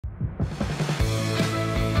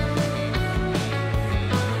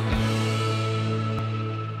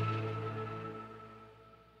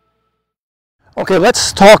Okay,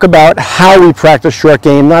 let's talk about how we practice short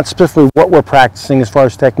game, not specifically what we're practicing as far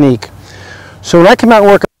as technique. So when I come out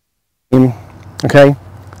and work on game, okay,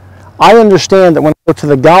 I understand that when I go to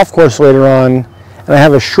the golf course later on and I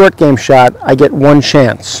have a short game shot, I get one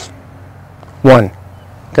chance. One.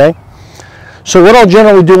 Okay? So what I'll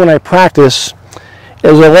generally do when I practice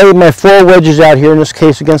is I lay my 4 wedges out here, in this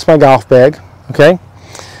case against my golf bag. Okay?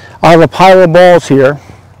 I'll have a pile of balls here,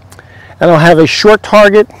 and I'll have a short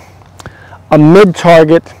target, a mid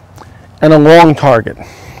target, and a long target.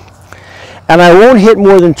 And I won't hit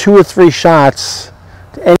more than 2 or 3 shots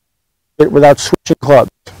to any it without switching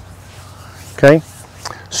clubs. Okay?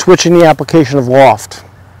 Switching the application of loft.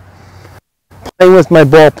 Playing with my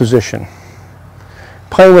ball position.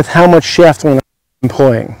 Playing with how much shaft I'm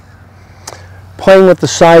employing. Playing with the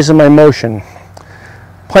size of my motion.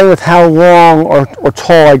 Playing with how long or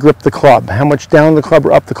tall I grip the club. How much down the club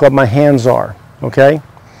or up the club my hands are. Okay?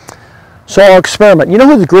 So I'll experiment. You know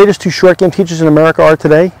who the greatest 2 short game teachers in America are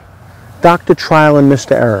today? Dr. Trial and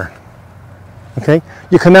Mr. Error. Okay?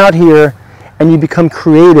 You come out here and you become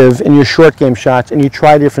creative in your short game shots and you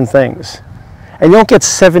try different things. And you don't get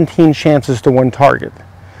 17 chances to one target.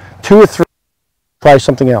 2 or 3, try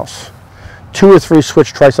something else. 2 or 3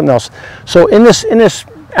 switch, try something else. So in this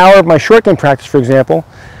hour of my short game practice, for example,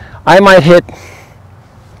 I might hit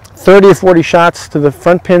 30 or 40 shots to the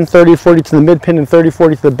front pin, 30 or 40 to the mid pin, and 30 or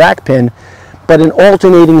 40 to the back pin, but in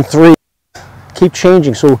alternating 3. Keep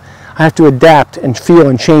changing, so I have to adapt and feel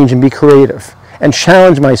and change and be creative and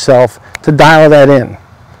challenge myself to dial that in.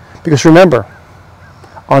 Because remember,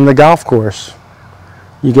 on the golf course,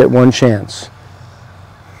 you get one chance.